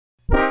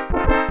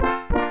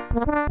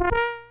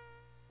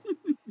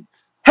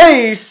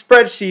Hey,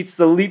 Spreadsheets,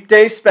 the Leap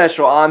Day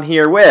special. I'm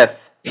here with...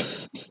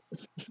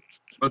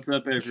 What's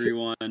up,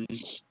 everyone?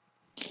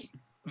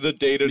 The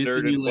data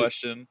nerd in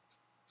question.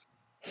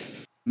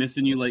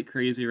 Missing you like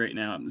crazy right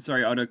now.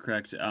 Sorry,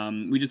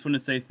 autocorrect. We just want to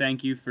say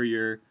thank you for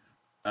your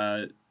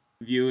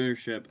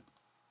viewership.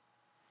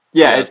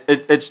 Yeah,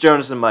 it's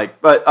Jonas and Mike.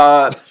 But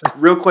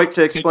real quick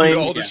to explain... Thank you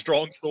to all the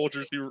strong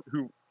soldiers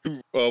who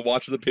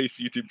watch the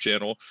Pace YouTube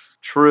channel.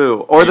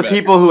 True. Or the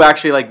people who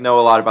actually know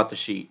a lot about the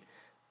sheet.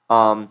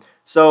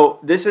 So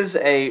this is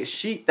a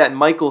sheet that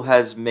Michael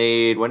has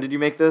made. When did you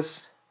make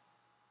this?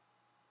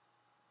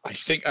 I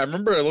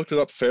remember I looked it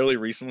up fairly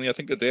recently. I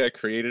think the day I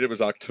created it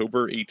was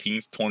October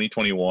 18th,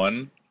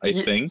 2021, I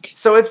think.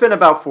 So it's been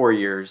about 4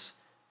 years.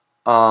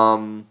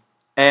 And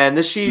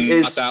this sheet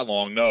is... Not that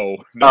long, no.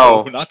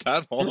 No, not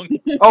that long.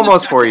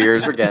 Almost 4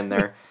 years. We're getting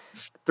there.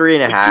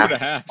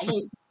 3.5.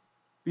 2.5.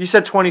 You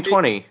said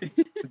 2020.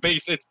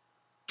 Base, it's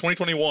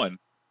 2021.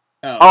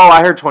 Oh,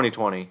 I heard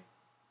 2020.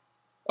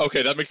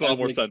 Okay, that makes a lot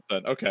more sense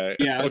then. Okay.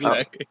 Yeah,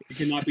 okay. You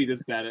cannot be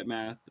this bad at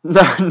math.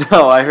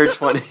 No, I heard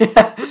 20.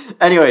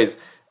 Anyways,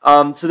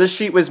 so this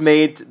sheet was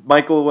made.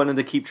 Michael wanted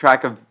to keep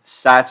track of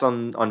stats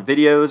on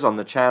videos on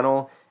the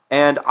channel,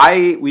 and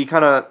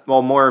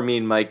more me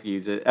and Mike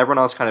use it. Everyone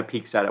else kind of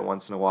peeks at it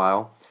once in a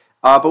while.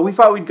 But we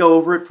thought we'd go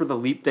over it for the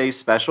Leap Day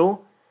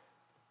special,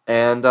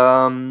 and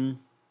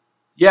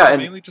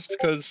mainly just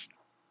because.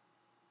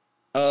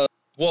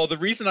 Well, the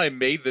reason I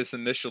made this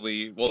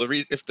initially,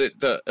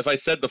 if I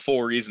said the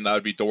full reason, that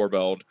would be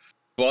doorbelled.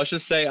 But let's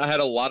just say I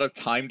had a lot of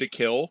time to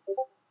kill,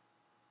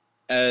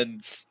 and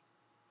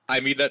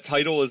I mean that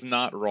title is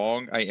not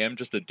wrong. I am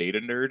just a data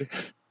nerd,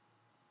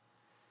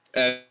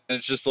 and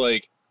it's just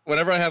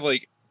whenever I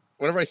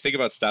think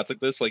about stats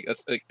like this,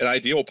 an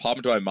idea will pop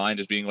into my mind,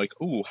 just being like,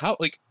 ooh, how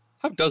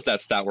does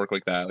that stat work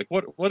like that?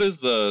 What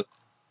is the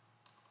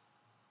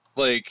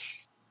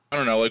I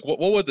don't know, what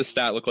would the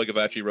stat look like if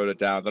I actually wrote it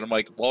down? Then I'm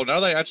like, well,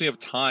 now that I actually have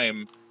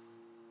time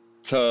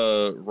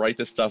to write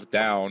this stuff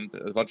down,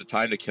 a bunch of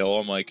time to kill,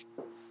 I'm like,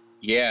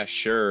 yeah,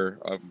 sure.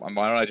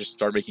 Why don't I just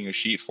start making a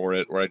sheet for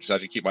it, where I just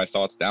actually keep my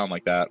thoughts down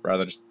like that,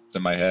 rather than just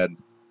in my head.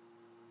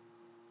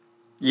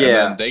 Yeah. And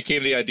then they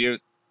came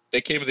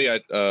up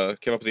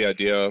with the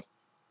idea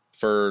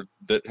for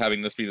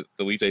having this be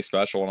the Leap Day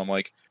special, and I'm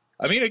like,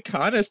 I mean, it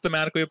kind of is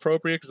thematically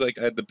appropriate, because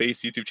I had the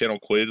base YouTube channel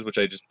quiz, which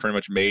I just pretty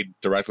much made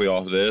directly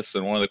off of this,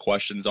 and one of the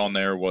questions on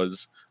there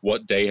was,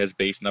 what day has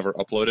base never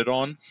uploaded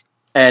on?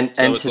 And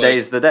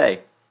today's the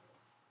day.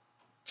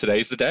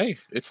 Today's the day.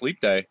 It's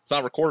Leap Day. It's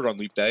not recorded on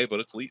Leap Day, but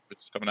it's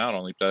coming out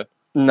on Leap Day.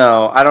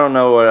 No, I don't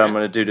know what I'm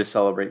going to do to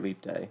celebrate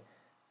Leap Day.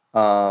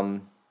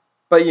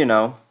 But, you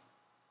know.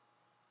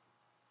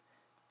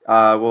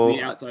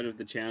 Outside of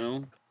the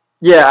channel?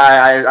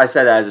 Yeah, I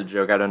said that as a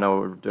joke. I don't know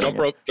what we're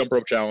doing. Jump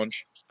rope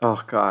challenge. Oh,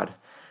 God.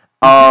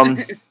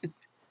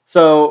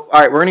 So, all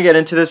right, we're going to get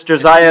into this.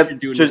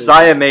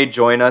 Josiah may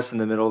join us in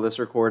the middle of this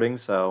recording,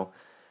 so...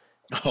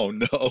 Oh,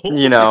 no.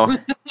 You know,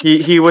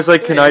 he was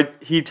like,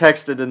 he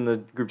texted in the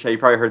group chat, you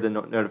probably heard the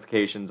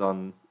notifications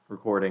on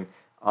recording,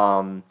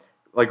 oh,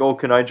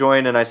 can I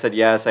join? And I said,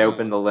 yes, I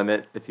opened the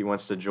limit if he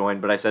wants to join,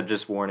 but I said,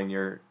 just warning,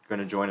 you're going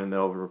to join in the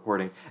middle of a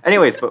recording.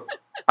 Anyways, but...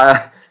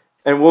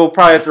 and we'll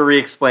probably have to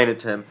re-explain it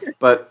to him.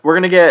 But we're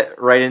going to get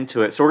right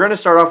into it. So we're going to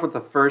start off with the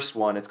first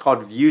one. It's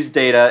called Views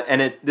Data.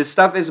 And this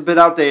stuff is a bit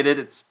outdated.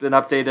 It's been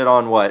updated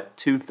on, what,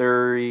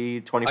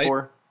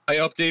 2/30/24? I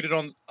updated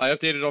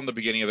on the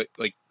beginning of it,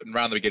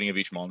 around the beginning of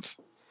each month.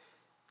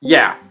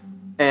 Yeah.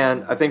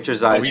 And I think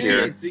Josiah's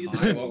here.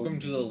 Hi, welcome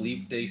to the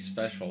Leap Day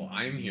special.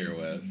 I'm here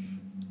with...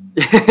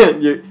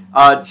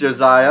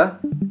 Josiah,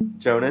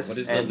 Jonas. What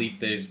is the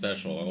Leap Day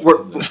special?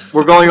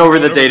 We're going over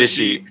the data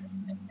sheet.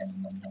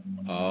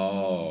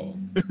 Oh.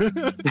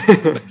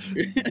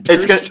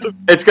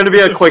 it's gonna be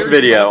a quick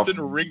video. Constant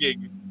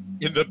ringing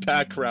in the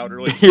background,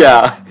 or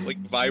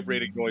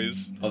vibrating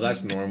noise. Oh,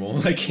 that's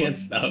normal. I can't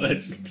stop.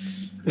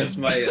 That's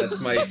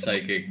my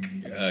psychic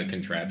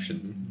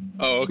contraption.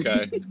 Oh,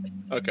 okay.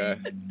 Okay.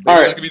 All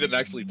right. That could be the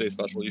next Leap Day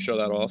special. You show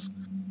that off.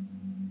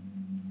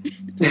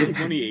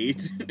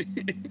 28.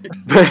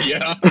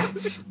 Yeah.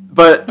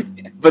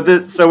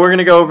 So we're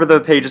gonna go over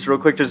the pages real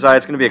quick, Josiah.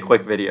 It's gonna be a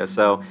quick video.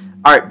 So,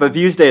 all right, but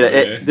views data.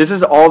 Okay. This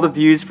is all the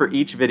views for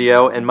each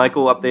video, and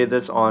Michael updated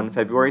this on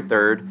February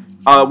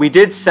 3rd. We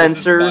did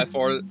censor.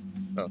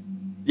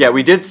 Yeah,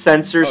 we did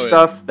censor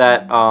stuff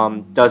that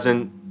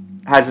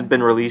hasn't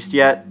been released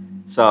yet.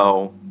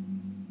 So,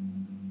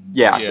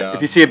 yeah.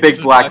 If you see a big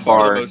black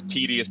bar, the most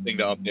tedious thing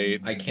to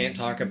update. I can't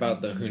talk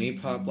about the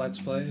Hoonie Pop Let's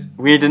Play.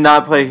 We did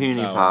not play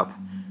Hoonie Pop.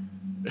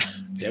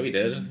 Yeah, we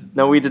did.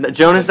 No, we didn't.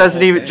 Jonas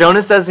doesn't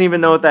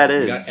even know what that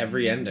is. We got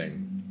every ending.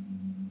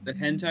 The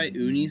Hentai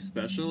Uni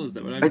special? Is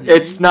that what I'm hearing?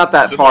 It's not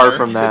that far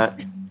from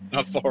that.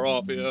 Not far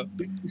off, yeah.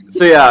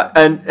 So yeah,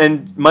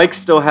 and Mike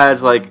still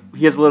has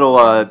he has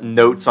little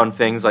notes on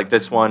things like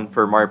this one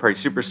for Mario Party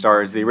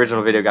Superstars. The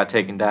original video got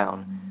taken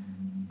down.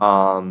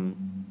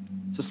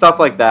 So stuff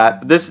like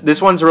that. This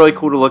one's really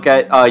cool to look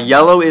at.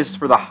 Yellow is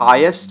for the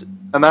highest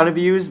amount of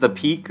views, the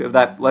peak of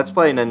that Let's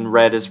Play, and then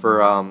red is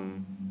for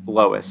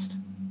lowest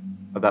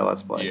of that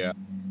Let's Play. Yeah.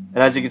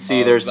 And as you can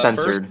see, there's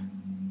censored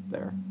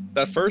there.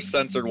 That first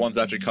censored one's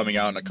actually coming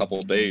out in a couple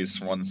of days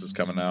from when this is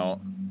coming out.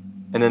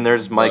 And then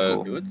there's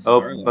Michael.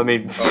 Let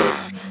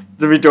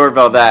me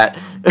doorbell that.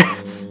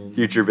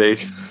 Future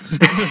base.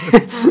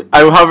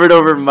 I hovered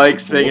over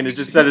Mike's thing and it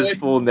just said his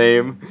full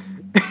name.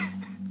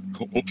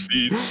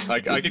 Whoopsies.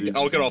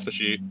 I'll get off the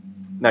sheet.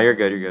 No, you're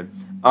good. You're good.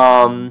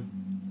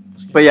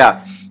 But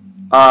yeah,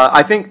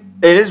 I think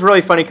it is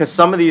really funny because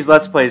some of these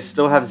Let's Plays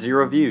still have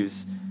 0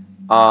 views.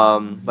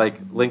 Like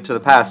Link to the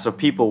Past, so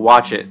people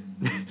watch it.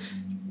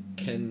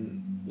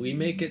 Can we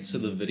make it so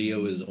the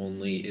video is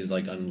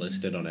like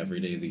unlisted on every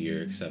day of the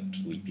year except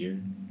leap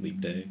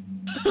day?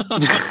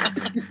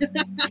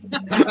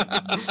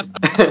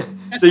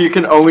 So you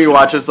can only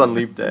watch us on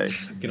leap day.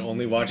 You can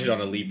only watch it on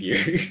a leap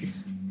year.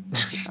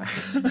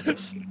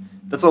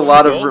 That's a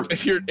lot of.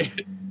 If you're,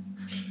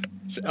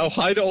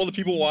 hi to all the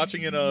people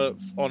watching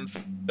on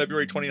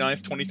February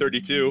 29th,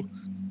 2032.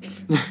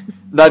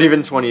 Not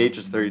even 28,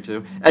 just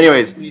 32.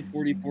 Anyways.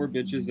 44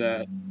 bitches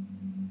at.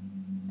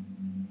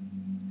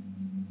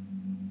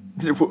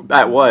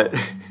 At what?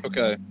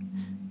 Okay.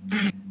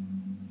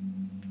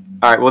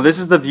 Alright, well this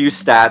is the view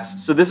stats.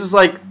 So this is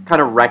like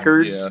kind of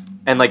records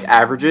and like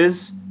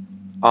averages.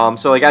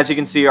 So like as you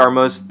can see,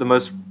 the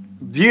most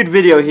viewed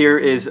video here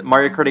is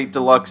Mario Kart 8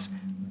 Deluxe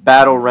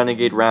Battle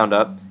Renegade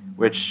Roundup,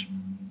 which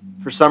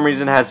for some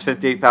reason has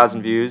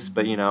 58,000 views,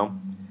 but you know.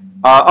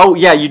 Oh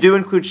yeah, you do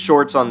include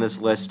shorts on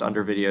this list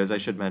under videos, I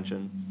should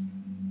mention.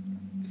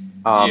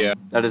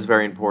 That is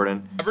very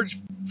important. Average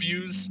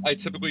views, I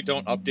typically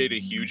don't update a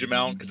huge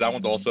amount because that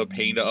one's also a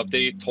pain to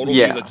update. Total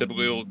views I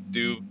typically will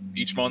do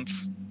each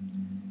month.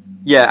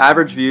 Yeah,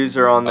 average views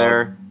are on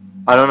there.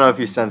 I don't know if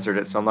you censored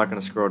it, so I'm not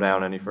going to scroll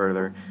down any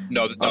further.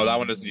 No, that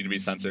one doesn't need to be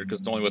censored because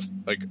it's only with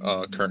like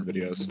current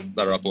videos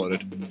that are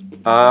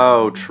uploaded.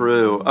 Oh,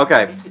 true.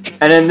 Okay,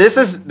 and then this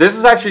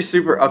is actually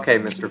super. Okay,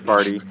 Mr.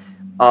 Farty.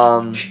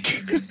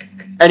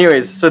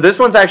 Anyways, so this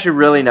one's actually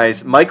really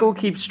nice. Michael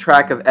keeps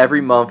track of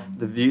every month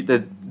the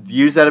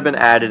views that have been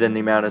added and the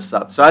amount of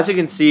subs. So as you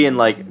can see in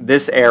like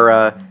this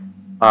era,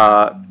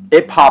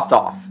 it popped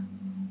off.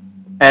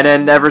 And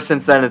then ever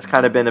since then, it's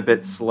kind of been a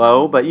bit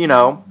slow, but you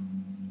know,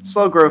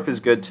 slow growth is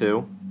good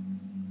too.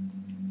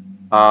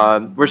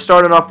 We're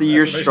starting off the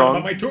year strong.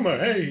 About my tumor,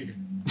 hey.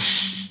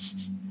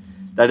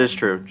 That is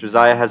true.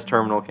 Josiah has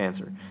terminal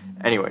cancer.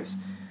 Anyways.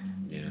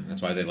 Yeah,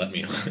 that's why they let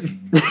me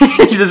on.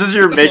 This is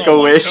your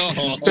Make-A-Wish.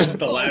 This is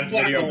the last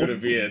video I'm going to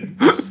be in.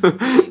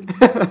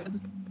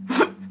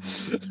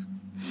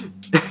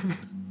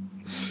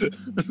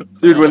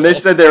 Dude, when they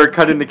said they were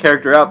cutting the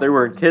character out, they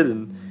weren't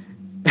kidding.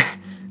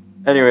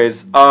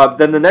 Anyways,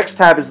 then the next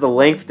tab is the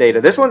length data.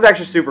 This one's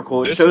actually super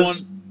cool. It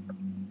shows.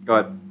 Go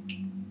ahead.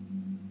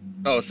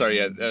 Oh, sorry.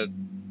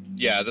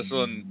 Yeah. This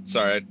one.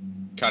 Sorry, I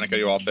kind of cut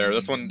you off there.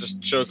 This one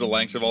just shows the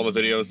lengths of all the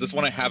videos. This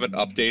one I haven't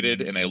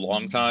updated in a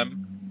long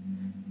time.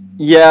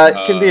 Yeah,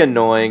 it can be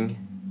annoying.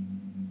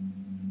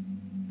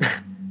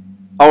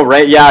 Oh,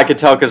 right. Yeah, I could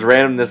tell because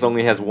randomness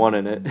only has 1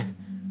 in it.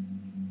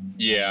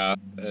 Yeah,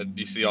 and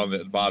you see on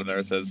the bottom there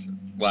it says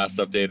last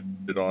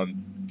updated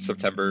on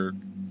September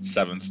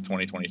 7th,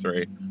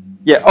 2023.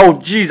 Yeah. Oh,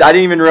 geez, I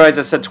didn't even realize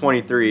I said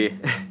 23.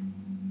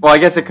 Well, I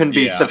guess it couldn't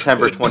be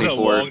September 24th. It's been a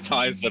long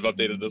time since I've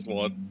updated this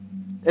one.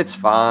 It's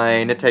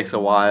fine. It takes a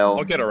while.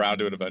 I'll get around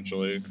to it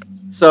eventually.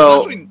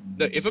 So,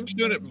 if I'm just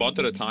doing it month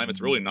at a time,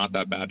 it's really not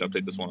that bad to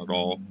update this one at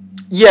all.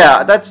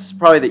 Yeah, that's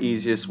probably the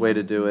easiest way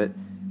to do it.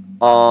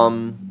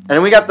 And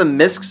then we got the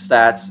MISC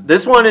stats.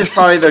 This one is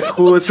probably the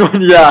coolest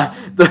one. Yeah,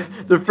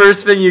 the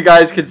first thing you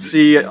guys could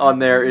see on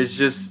there is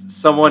just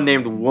someone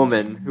named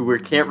Woman, who we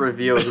can't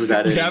reveal who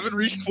that is. We haven't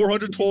reached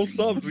 412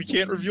 subs. We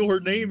can't reveal her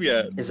name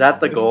yet. Is that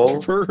the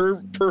goal? Per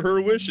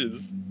her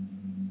wishes.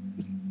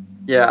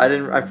 Yeah,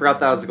 I forgot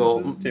that was the goal.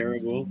 This is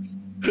terrible.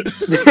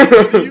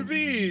 What do you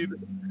mean?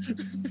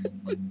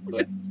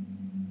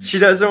 She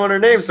doesn't want her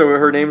name, so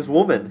her name's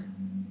Woman.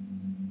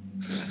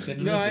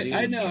 No,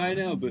 I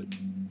know, but.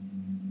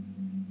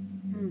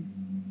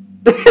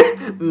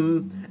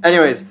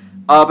 Anyways,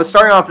 but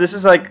starting off, this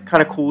is like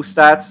kind of cool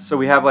stats. So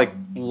we have like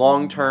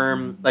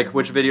long-term, like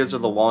which videos are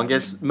the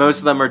longest. Most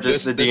of them are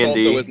just the D&D.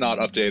 This also is not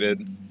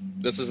updated.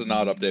 This is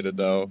not updated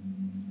though.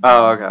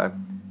 Oh, okay.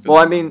 Well,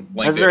 I mean,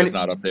 has there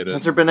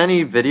been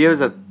any videos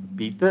that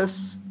beat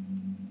this?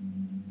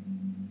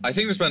 I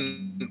think there's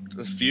been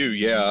a few,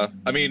 yeah.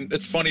 I mean,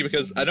 it's funny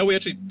because I know we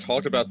actually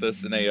talked about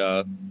this in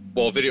a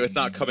video. It's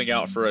not coming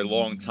out for a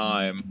long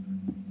time,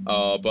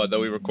 but that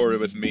we recorded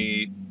with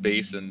me,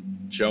 Bass, and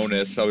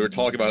Jonas. So we were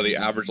talking about the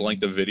average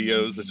length of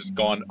videos has just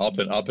gone up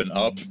and up and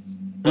up.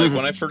 Like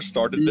when I first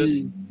started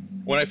this,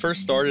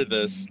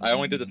 I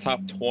only did the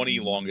top 20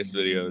 longest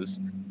videos,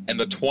 and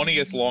the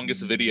 20th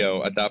longest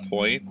video at that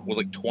point was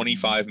like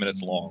 25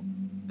 minutes long,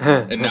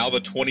 and now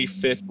the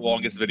 25th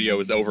longest video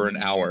is over an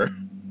hour.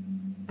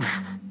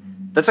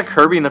 That's a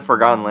Kirby in the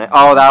Forgotten Land.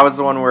 Oh, that was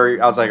the one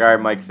where I was like, all right,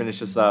 Mike, finish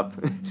this up.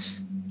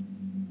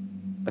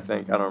 I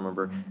think. I don't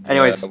remember.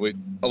 Anyways, yeah,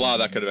 a lot of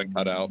that could have been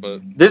cut out,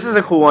 but this is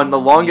a cool one. The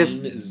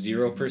longest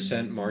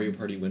 0% Mario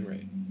Party win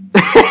rate.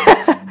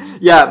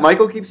 Yeah,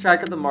 Michael keeps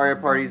track of the Mario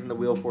parties and the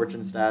Wheel of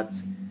Fortune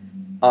stats.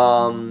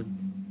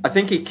 I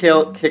think he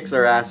kicks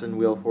our ass in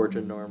Wheel of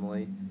Fortune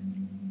normally.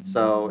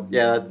 So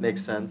yeah, that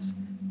makes sense.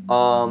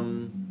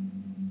 Damn,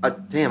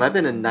 I've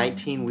been in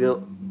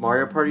 19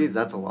 Mario parties.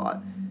 That's a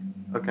lot.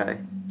 Okay.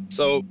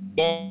 So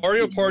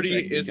Mario Party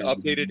is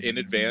updated in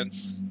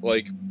advance,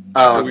 like Oh,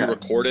 after okay. we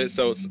record it.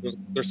 So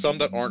there's some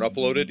that aren't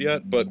uploaded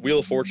yet, but Wheel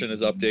of Fortune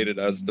is updated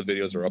as the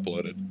videos are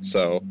uploaded.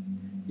 So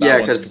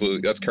Yeah,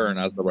 that's current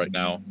as of right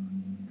now.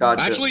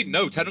 Gotcha. Actually,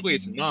 no, technically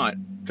it's not,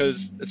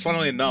 because it's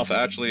funnily enough,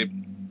 actually,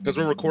 because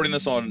we're recording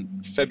this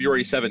on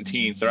February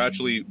 17th. They're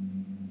actually,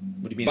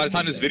 What do you mean? by the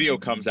time this video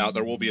comes out,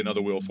 there will be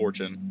another Wheel of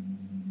Fortune.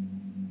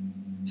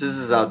 This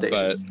is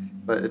outdated,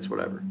 but it's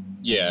whatever.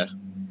 Yeah.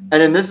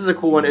 And then this is a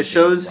cool one. It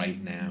shows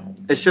right now.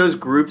 It shows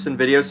groups and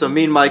videos. So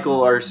me and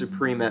Michael are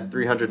supreme at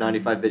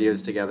 395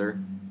 videos together.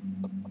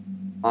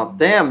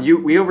 Damn,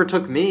 we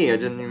overtook me. I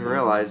didn't even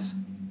realize.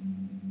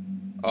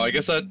 Oh, I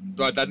guess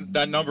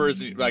that number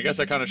is. I guess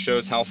that kind of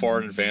shows how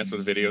far in advance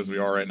with videos we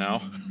are right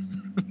now.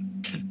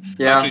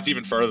 Yeah. Actually, it's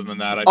even further than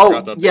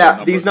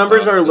that. These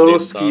numbers are a little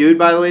skewed,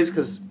 by the way,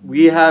 because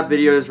we have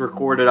videos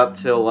recorded up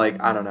till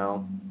like I don't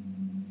know.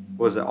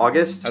 What was it,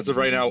 August? As of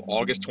right now,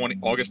 August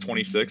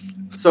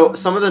 26th. So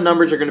some of the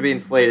numbers are going to be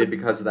inflated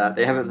because of that.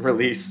 They haven't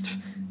released.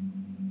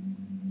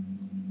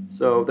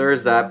 So there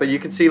is that. But you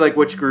can see like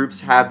which groups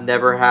have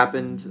never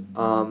happened.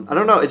 I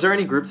don't know. Is there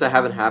any groups that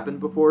haven't happened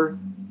before?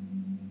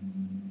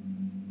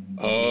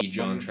 Me,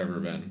 John,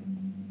 Trevor,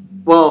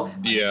 Ben. Well,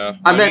 yeah.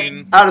 I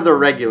mean, out of the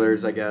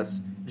regulars, I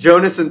guess.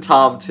 Jonas and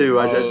Tom too.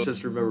 I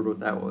just remembered what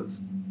that was.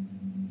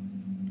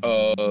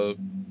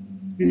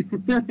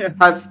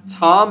 Have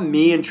Tom,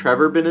 me, and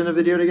Trevor been in a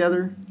video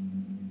together?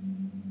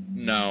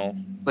 No.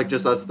 Like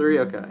just us three?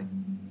 Okay.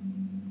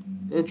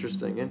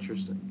 Interesting.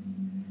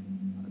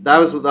 That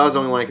was the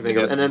only one I could think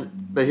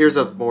of. But here's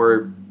a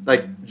more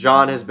like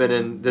John has been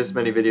in this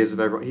many videos of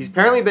everyone. He's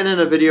apparently been in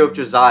a video of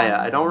Josiah.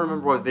 I don't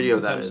remember what video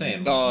That's that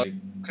is. what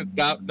I'm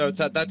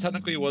that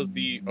technically was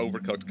the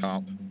Overcooked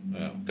comp.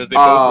 Oh. Because they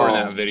both were in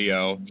that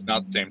video, not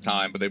at the same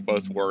time, but they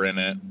both were in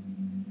it.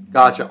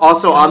 Gotcha.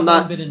 Also, I'm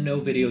not. I've been in no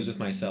videos with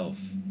myself.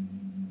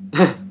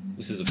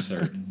 This is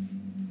absurd.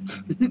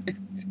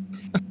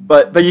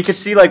 But you could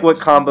see like what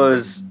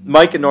combos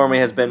Mike normally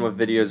has been with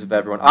videos of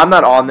everyone. I'm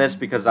not on this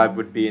because I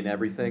would be in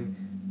everything.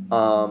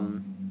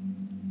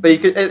 But you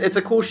could. It's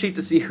a cool sheet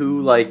to see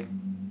who like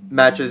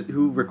matches,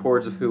 who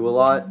records with who a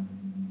lot.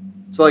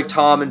 So like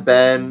Tom and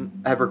Ben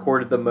have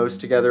recorded the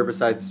most together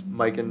besides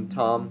Mike and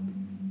Tom.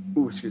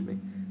 Ooh, excuse me.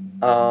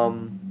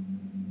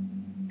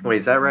 Wait,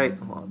 is that right?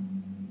 Hold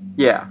on.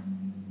 Yeah.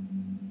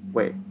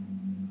 Wait.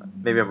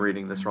 Maybe I'm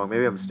reading this wrong.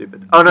 Maybe I'm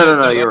stupid. Oh,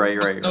 no, you're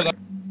right.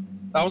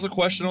 That was a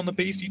question on the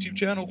base YouTube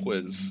channel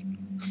quiz.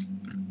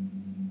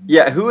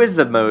 Yeah, who is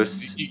the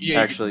most,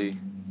 actually?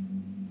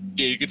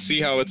 Yeah, you could see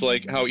how it's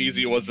like, how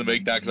easy it was to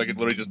make that, because I could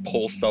literally just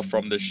pull stuff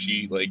from this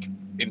sheet, like,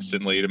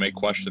 instantly to make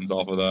questions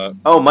off of that.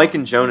 Oh, Mike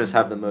and Jonas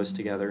have the most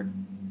together.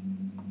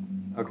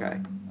 Okay.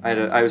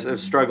 I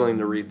was struggling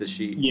to read the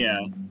sheet.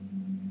 Yeah.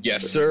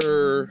 Yes,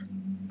 sir.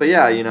 But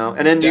yeah, you know,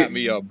 and then Dap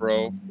me up,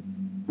 bro.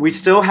 We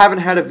still haven't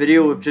had a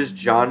video of just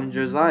John and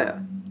Josiah.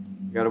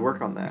 We got to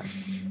work on that.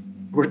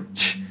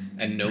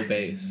 And no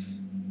bass.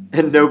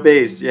 And no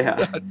bass,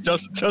 yeah.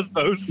 just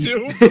those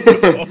two.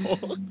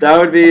 That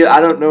would be,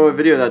 I don't know what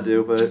video that'd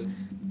do,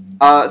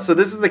 but so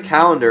this is the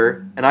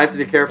calendar, and I have to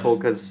be careful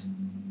because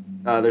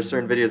there's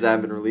certain videos that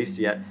haven't been released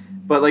yet.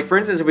 But like for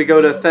instance, if we go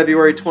to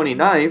February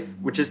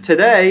 29th, which is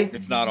today,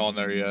 it's not on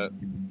there yet.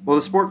 Well,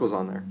 the Sporkle's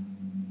on there.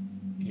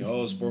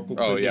 Yo, Sporkle.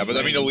 Oh yeah, but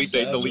I mean the Leap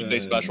Day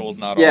special is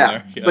not on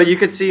there. Yeah, but you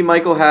could see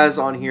Michael has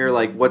on here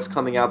like what's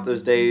coming out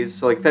those days.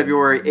 So like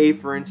February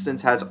 8th, for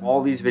instance, has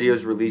all these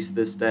videos released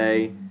this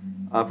day.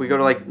 If we go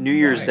to like New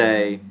Year's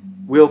Day,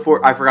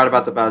 I forgot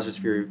about the Bowser's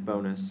Fury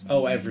bonus.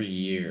 Oh, every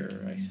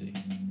year, I see.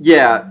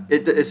 Yeah,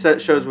 it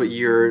shows what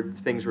year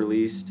things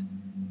released.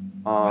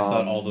 I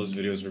thought all those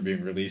videos were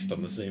being released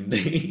on the same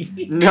day.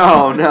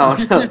 No,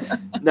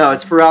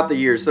 it's throughout the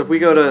year. So if we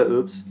go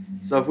to,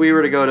 so if we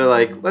were to go to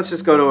like, let's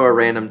just go to a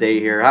random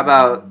day here. How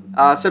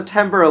about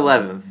September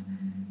 11th?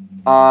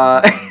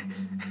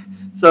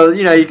 So,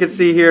 you know, you can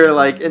see here,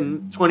 like,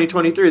 in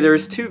 2023, there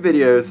was 2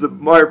 videos, the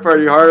Mario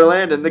Party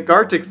Heartland and the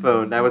Gartic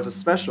phone. That was a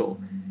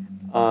special.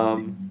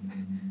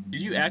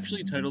 Did you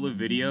actually title the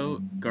video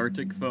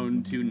Gartic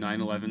Phone 2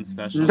 9/11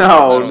 Special? No,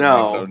 I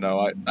don't think so,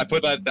 no. I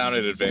put that down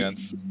in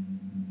advance.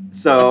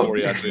 So, before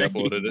you actually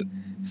uploaded it.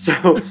 So,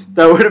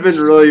 that would have been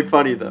really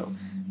funny, though.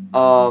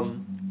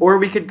 Or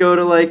we could go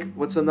to, like,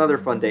 what's another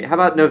fun date? How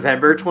about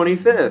November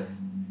 25th?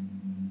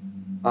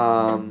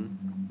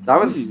 That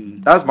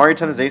was Mario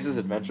Tennis Ace's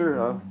Adventure.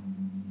 Oh,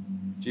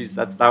 jeez,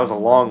 that was a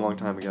long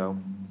time ago.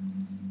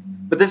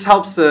 But this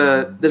helps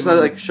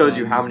like shows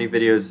you how many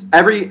videos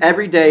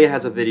every day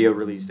has a video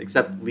released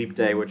except Leap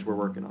Day, which we're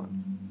working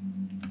on.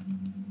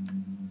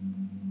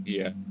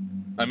 Yeah,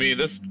 I mean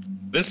this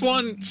This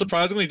one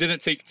surprisingly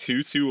didn't take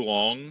too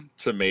long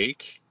to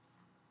make.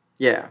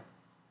 Yeah.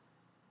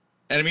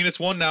 And I mean, it's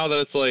one now that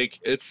it's like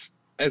as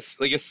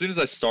soon as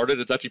I started,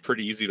 it's actually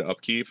pretty easy to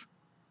upkeep.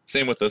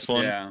 Same with this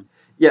one. Yeah.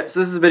 Yeah, so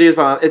this is videos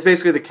about, it's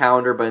basically the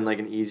calendar, but in like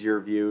an easier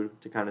view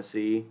to kind of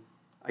see.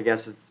 I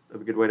guess it's a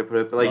good way to put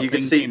it. But like you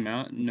can see. Came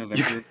out in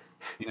November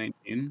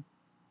 2019.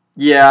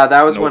 Yeah,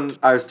 that was when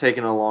I was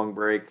taking a long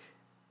break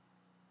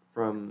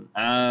from.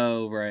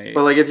 Oh right.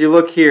 But like if you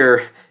look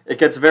here, it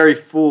gets very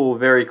full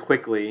very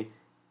quickly.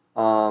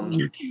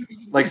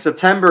 Like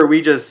September,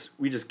 we just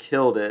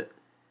killed it.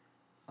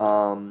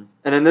 And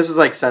then this is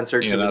like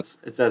censored because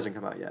it doesn't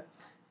come out yet.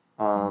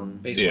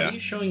 Base, why are you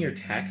showing your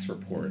tax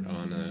report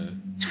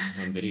on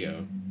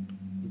video?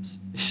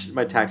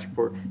 My tax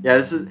report.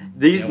 Yeah,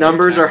 these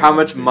numbers are how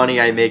much money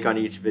I make on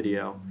each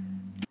video.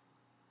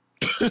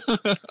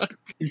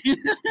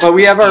 But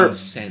we have our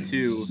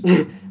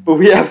but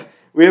we have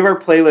our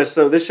playlist.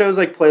 So this shows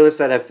like playlists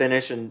that have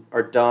finished and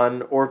are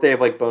done, or if they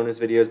have like bonus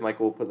videos,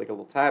 Michael will put like a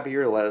little tab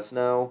here to let us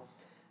know.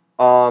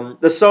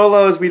 The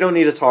solos, we don't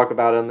need to talk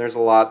about them. There's a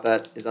lot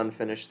that is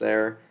unfinished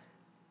there.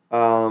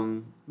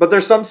 But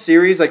there's some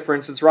series, like for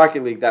instance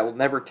Rocket League, that will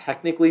never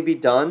technically be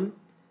done.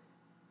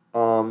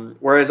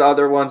 Whereas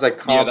other ones like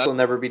comps will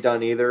never be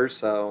done either,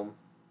 so.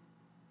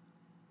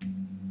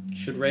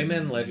 Should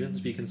Rayman Legends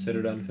be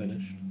considered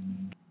unfinished?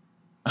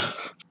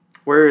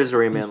 Where is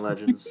Rayman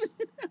Legends?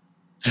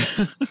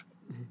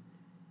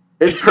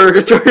 It's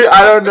purgatory.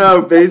 I don't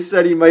know. Base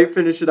said he might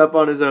finish it up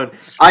on his own.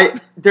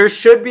 There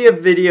should be a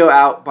video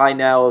out by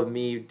now of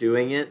me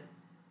doing it,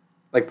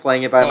 like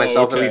playing it by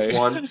myself, at least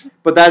one.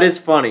 But that is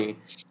funny.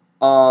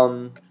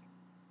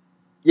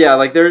 Yeah,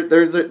 like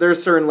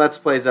there's certain Let's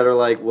Plays that are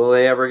like, will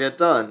they ever get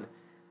done?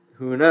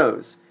 Who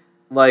knows?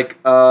 Like,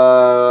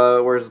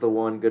 where's the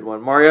one good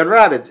one? Mario and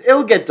Rabbids.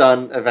 It'll get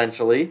done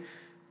eventually.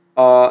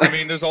 I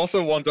mean, there's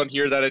also ones on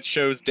here that it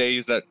shows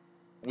days that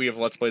we have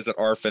Let's Plays that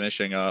are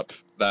finishing up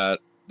that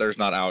there's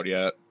not out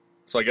yet.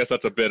 So I guess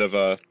that's a bit of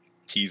a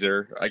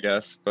teaser, I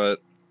guess,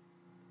 but...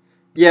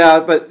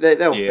 Yeah, but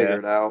they'll figure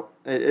it out.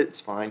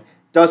 It's fine.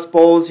 Dust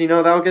Bowls,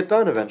 that'll get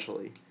done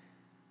eventually.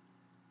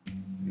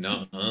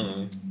 No.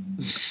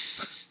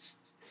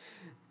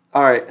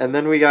 All right, and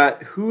then we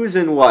got Who's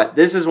in What.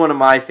 This is one of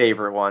my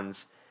favorite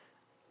ones.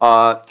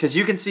 Because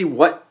you can see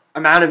what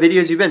amount of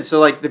videos you've been. So,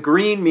 like, the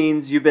green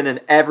means you've been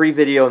in every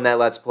video in that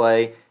Let's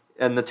Play.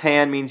 And the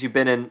tan means you've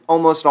been in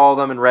almost all of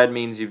them. And red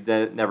means you've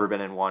never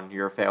been in one.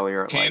 You're a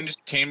failure at life.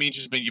 Tan means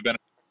you've been in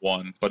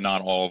one, but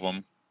not all of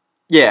them.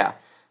 Yeah.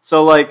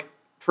 So, like,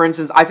 for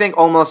instance, I think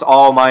almost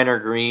all mine are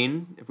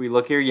green. If we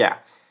look here, yeah.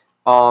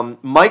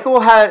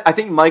 I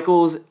think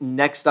Michael's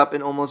next up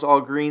in almost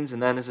all greens,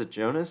 and then is it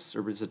Jonas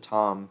or is it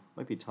Tom?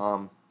 Might be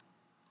Tom.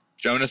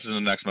 Jonas is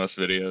in the next most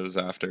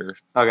videos after.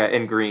 Okay,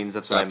 in greens,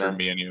 that's what I meant. After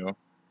me and you.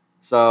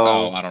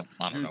 So. I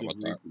don't know what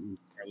that.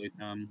 Probably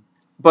Tom.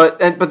 But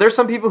there's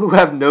some people who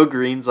have no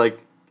greens.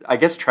 Like I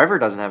guess Trevor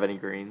doesn't have any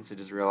greens. I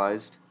just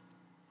realized.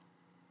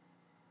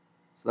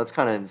 So that's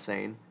kind of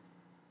insane.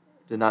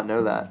 Did not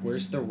know that.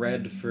 Where's the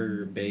red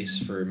for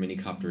base for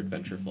Minicopter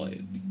Adventure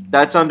Flight?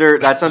 That's under.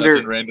 That's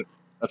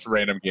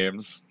random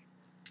games.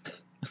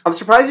 I'm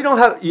surprised you don't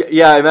have.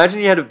 Yeah, imagine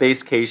you had a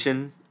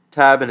basecation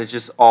tab and it's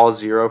just all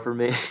 0 for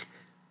me.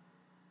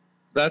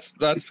 That's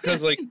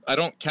because like I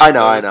don't count.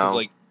 I know.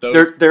 Like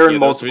those, they're in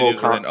multiple.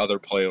 Those videos are in other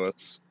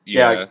playlists.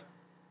 Yeah.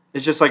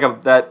 It's just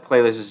like that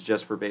playlist is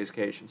just for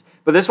basecations.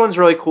 But this one's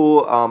really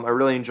cool. I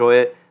really enjoy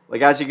it.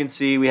 Like as you can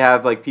see, we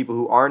have like people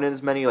who aren't in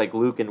as many, like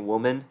Luke and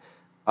Woman.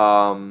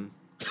 And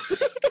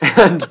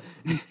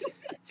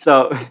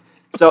so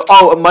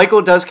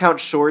Michael does count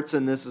shorts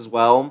in this as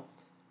well.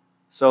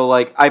 So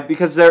like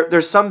because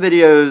there's some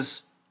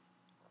videos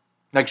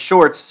like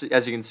shorts,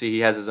 as you can see, he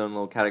has his own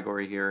little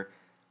category here.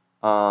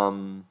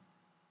 I'm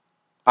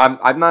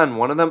not in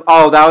one of them.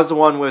 Oh, that was the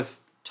one with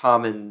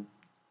Tom and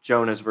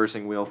Jonas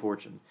versus Wheel of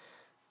Fortune.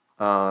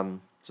 So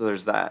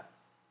there's that.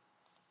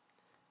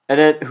 And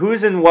then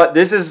Who's in What?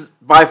 This is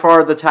by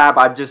far the tab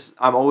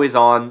I'm always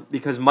on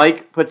because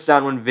Mike puts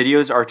down when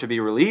videos are to be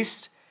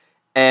released,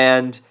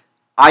 and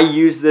I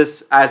use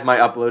this as my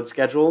upload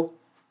schedule.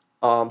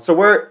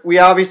 So we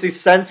obviously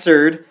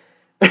censored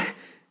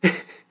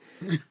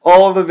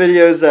all of the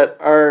videos that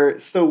are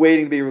still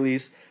waiting to be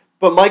released.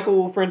 But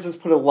Michael, for instance,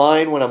 put a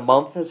line when a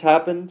month has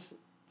happened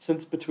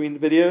since between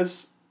the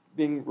videos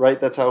being right.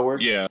 That's how it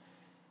works. Yeah.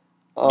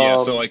 Yeah,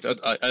 so like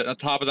at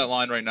top of that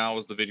line right now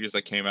is the videos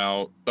that came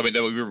out. I mean,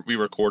 that we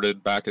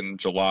recorded back in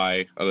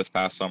July of this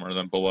past summer. And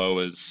then below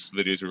is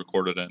videos we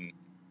recorded in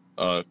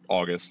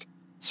August.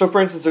 So,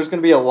 for instance, there's going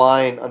to be a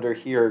line under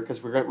here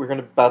because we're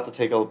about to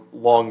take a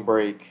long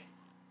break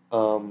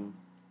in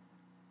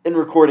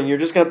recording. You're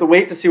just going to have to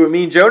wait to see what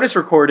me and Jonas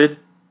recorded.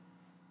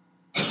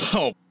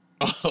 Oh.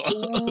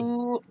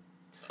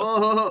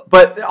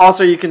 But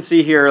also you can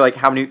see here like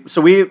how many.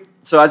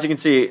 So as you can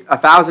see,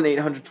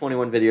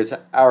 1,821 videos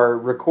are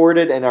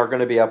recorded and are going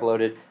to be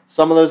uploaded.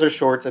 Some of those are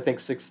shorts, I think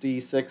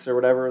 66 or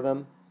whatever of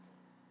them.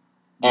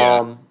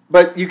 Yeah.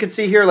 But you can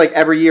see here like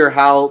every year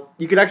how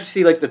you can actually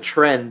see like the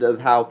trend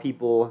of how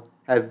people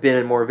have been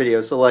in more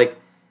videos. So like,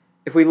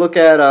 if we look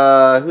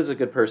at who's a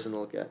good person to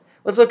look at?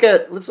 Let's look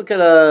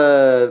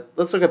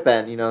at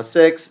Ben. You know,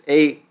 6,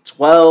 8,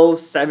 12,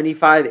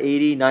 75,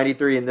 80,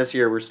 93, and this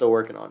year we're still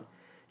working on.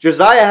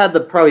 Josiah had the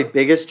probably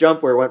biggest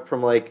jump where it went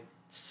from like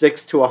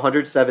 6 to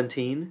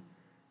 117.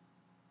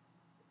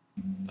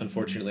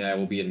 Unfortunately, I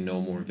will be in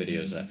no more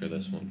videos after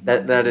this one.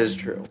 That is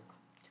true.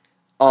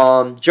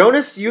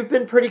 Jonas, you've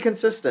been pretty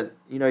consistent.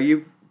 You know,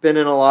 you've been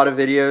in a lot of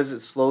videos.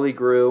 It slowly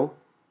grew.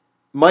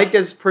 Mike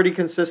is pretty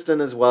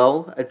consistent as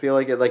well. I feel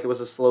like it was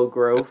a slow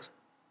growth.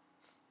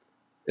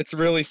 It's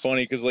really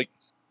funny because like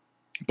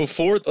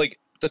before like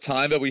the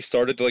time that we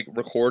started to like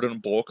record in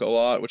bulk a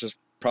lot, which is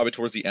probably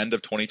towards the end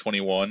of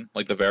 2021,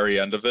 like the very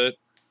end of it.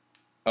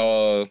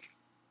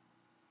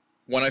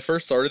 When I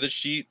first started the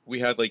sheet,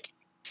 we had like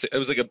it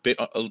was like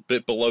a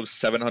bit below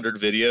 700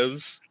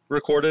 videos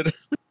recorded,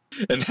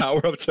 and now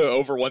we're up to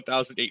over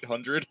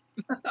 1,800.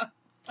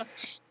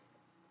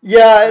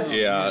 Yeah,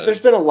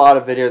 there's been a lot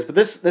of videos, but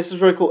this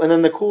is really cool. And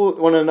then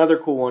another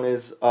cool one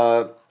is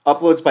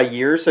uploads by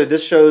year. So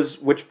this shows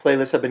which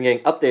playlists have been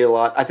getting updated a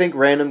lot. I think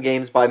Random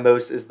Games by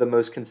most is the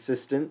most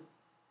consistent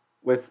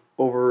with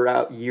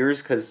over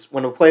years, because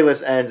when a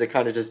playlist ends, it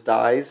kind of just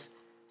dies.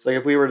 So like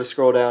if we were to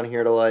scroll down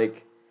here to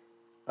like,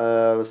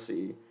 let's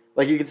see,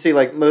 like you can see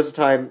like most of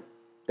the time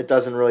it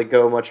doesn't really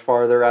go much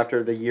farther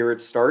after the year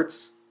it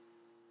starts.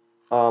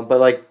 But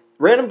like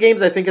Random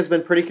Games, I think has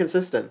been pretty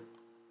consistent.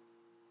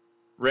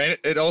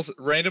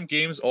 Random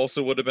Games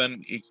also would have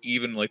been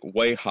even like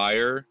way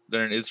higher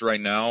than it is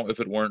right now if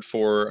it weren't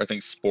for I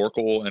think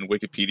Sporkle and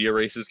Wikipedia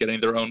Races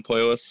getting their own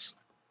playlists.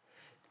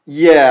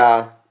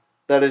 Yeah,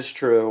 that is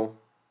true.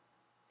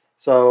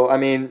 So I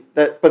mean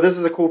but this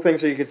is a cool thing,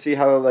 so you can see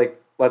how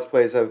like Let's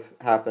Plays have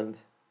happened.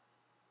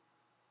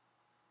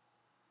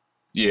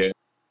 Yeah.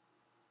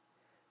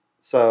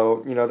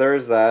 So you know there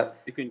is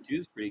that. Pikmin 2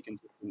 is pretty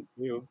consistent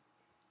too.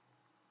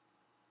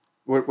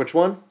 Which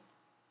one?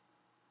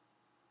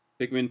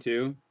 Pikmin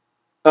 2.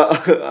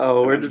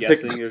 Where I'm did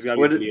guessing there's got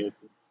to be videos.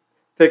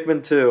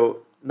 Pikmin 2,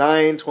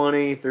 9,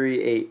 20,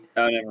 3, 8.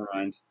 Oh, never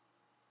mind.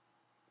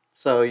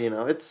 So, you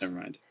know, it's... Never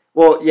mind.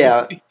 Well,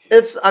 yeah.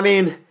 It's, I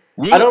mean,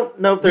 I don't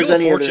know if there's Wheel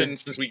any of Fortune, other...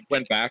 since we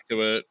went back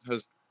to it,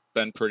 has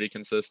been pretty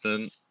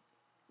consistent.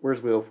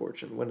 Where's Wheel of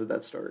Fortune? When did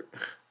that start?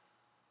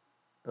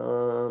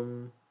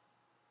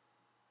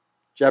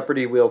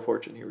 Jeopardy, Wheel of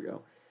Fortune. Here we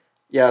go.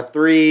 Yeah,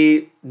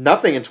 3...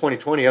 Nothing in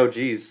 2020. Oh,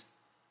 geez.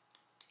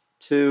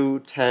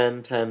 2,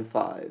 10, 10,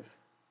 5.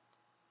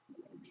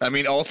 I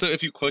mean, also,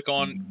 if you click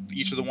on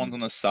each of the ones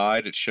on the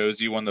side, it shows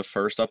you when the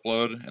first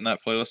upload in that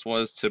playlist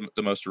was to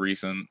the most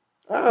recent.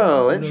 Oh, Who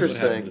knows what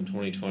interesting. happened in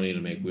 2020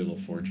 to make Wheel of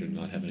Fortune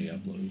not have any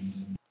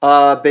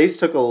uploads? Base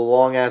took a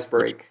long-ass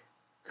break.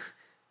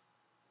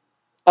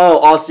 Oh,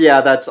 also,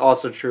 yeah, that's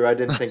also true. I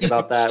didn't think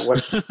about that.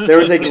 There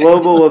was a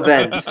global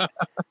event.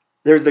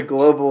 There's a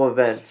global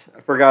event.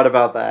 I forgot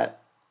about that.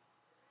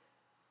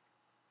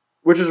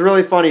 Which is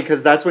really funny,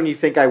 because that's when you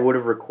think I would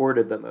have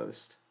recorded the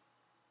most.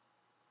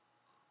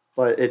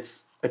 But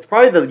it's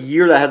probably the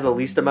year that has the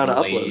least amount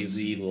of uploads.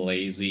 Lazy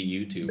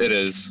YouTube. It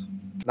is.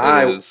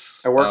 Nah, It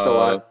is. I worked a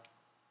lot.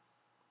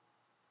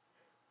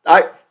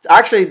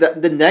 Actually,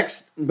 the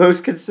next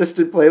most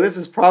consistent playlist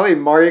is probably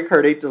Mario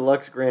Kart 8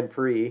 Deluxe Grand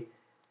Prix.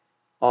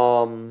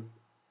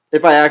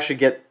 If I actually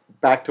get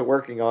back to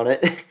working on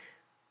it.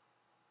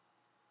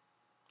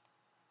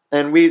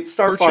 And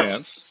Star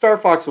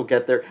Fox will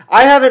get there.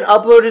 I haven't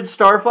uploaded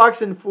Star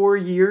Fox in 4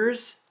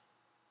 years.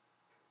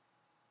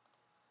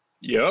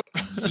 Yep.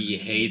 He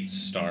hates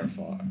Star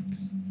Fox.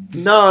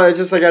 No, it's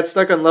just I got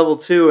stuck on level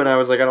 2 and I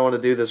was like, I don't want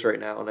to do this right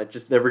now, and I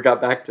just never got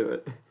back to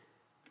it.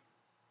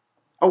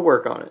 I'll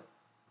work on it.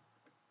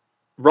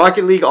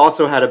 Rocket League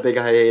also had a big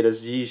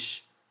hiatus.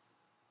 Yeesh.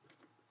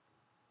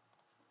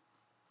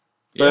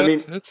 But Yeah, I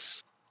mean,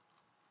 it's.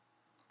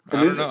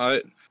 I don't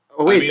know.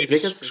 Oh wait, I mean, if you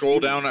scroll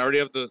down, I already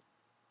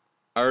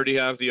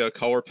have the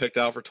color picked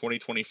out for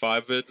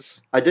 2025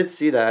 vids. I did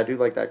see that. I do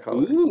like that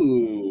color.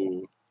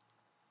 Ooh.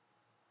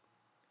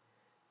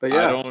 But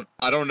yeah,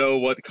 I don't know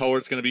what color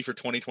it's going to be for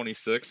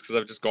 2026 because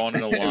I've just gone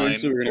in a line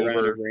So we're gonna run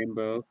over. a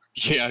rainbow.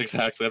 Yeah,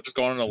 exactly. I've just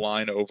gone in a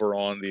line over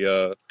on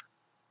the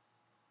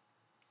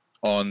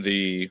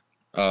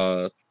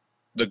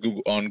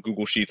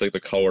Google Sheets, like the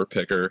color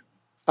picker.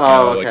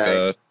 oh Like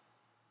okay.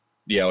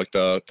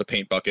 the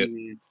paint bucket.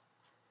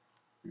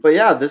 But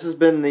yeah, this has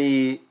been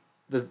the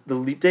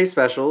Leap Day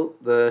special,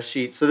 the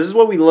sheet. So this is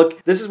what we look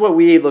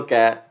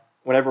at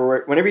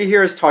whenever you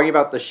hear us talking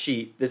about the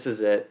sheet. This is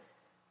it.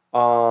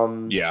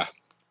 Yeah.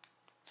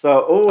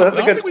 So, that's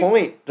a good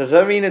point. Does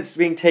that mean it's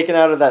being taken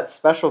out of that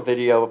special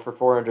video for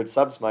 400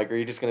 subs, Mike, or are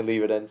you just going to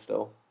leave it in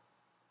still?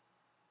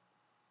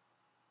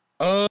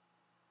 I'll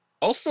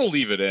still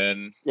leave it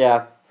in.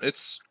 Yeah.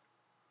 It's...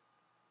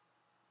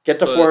 Get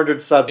to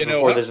 400 subs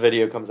before this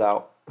video comes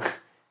out.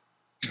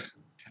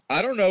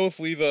 I don't know if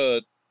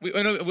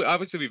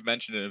obviously we've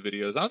mentioned it in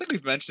videos. I don't think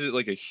we've mentioned it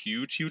like a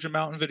huge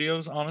amount in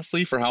videos,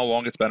 honestly, for how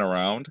long it's been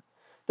around.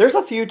 There's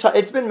a few times.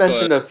 It's been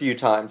mentioned a few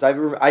times.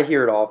 I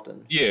hear it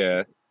often.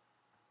 Yeah.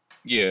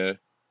 Yeah.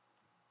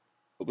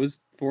 What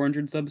was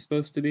 400 subs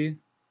supposed to be?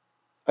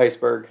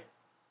 Iceberg.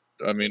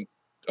 I mean,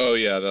 oh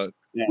yeah, that's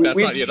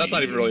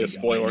not even really a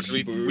spoiler. 'Cause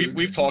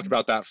we've talked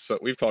about that.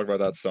 We've talked about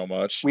that so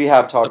much. We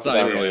have talked That's not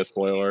about even it. really a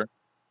spoiler.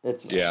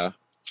 It's not. Yeah.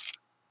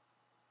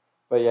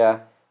 But yeah.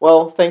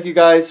 Well, thank you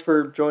guys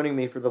for joining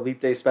me for the Leap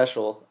Day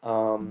special.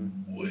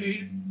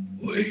 Wait.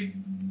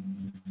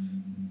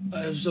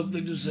 I have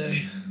something to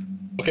say.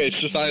 Okay, it's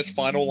Josiah's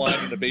final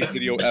line in the base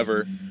video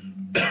ever.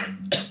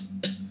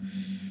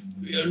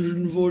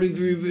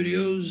 343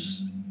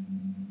 videos.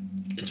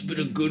 It's been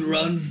a good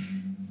run.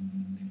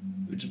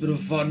 It's been a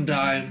fun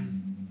time.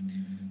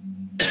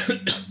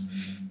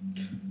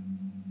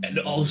 And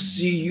I'll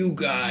see you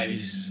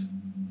guys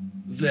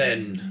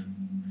then.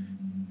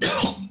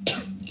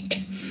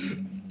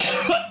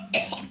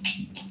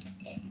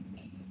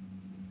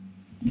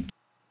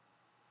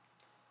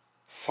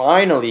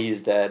 Finally, he's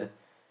dead.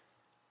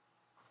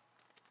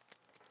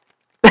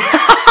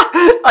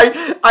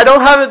 I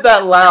don't have it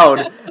that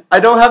loud. I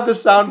don't have the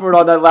soundboard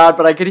on that loud,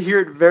 but I could hear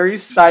it very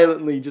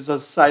silently, just a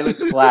silent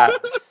clap.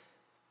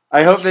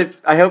 I hope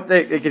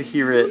they could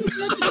hear it.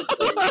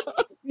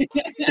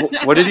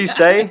 What did he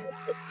say?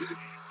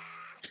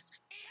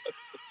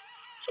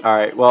 All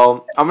right.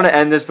 Well, I'm gonna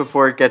end this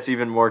before it gets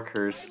even more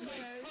cursed.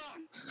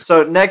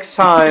 So next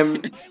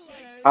time,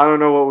 I don't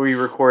know what we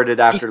recorded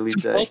after Leap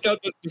Day.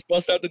 Just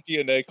bust out the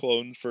DNA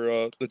clone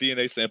for the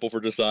DNA sample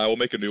for Josiah. We'll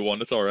make a new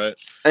one. It's all right.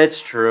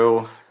 It's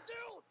true.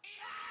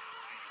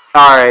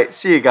 All right.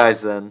 See you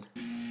guys then.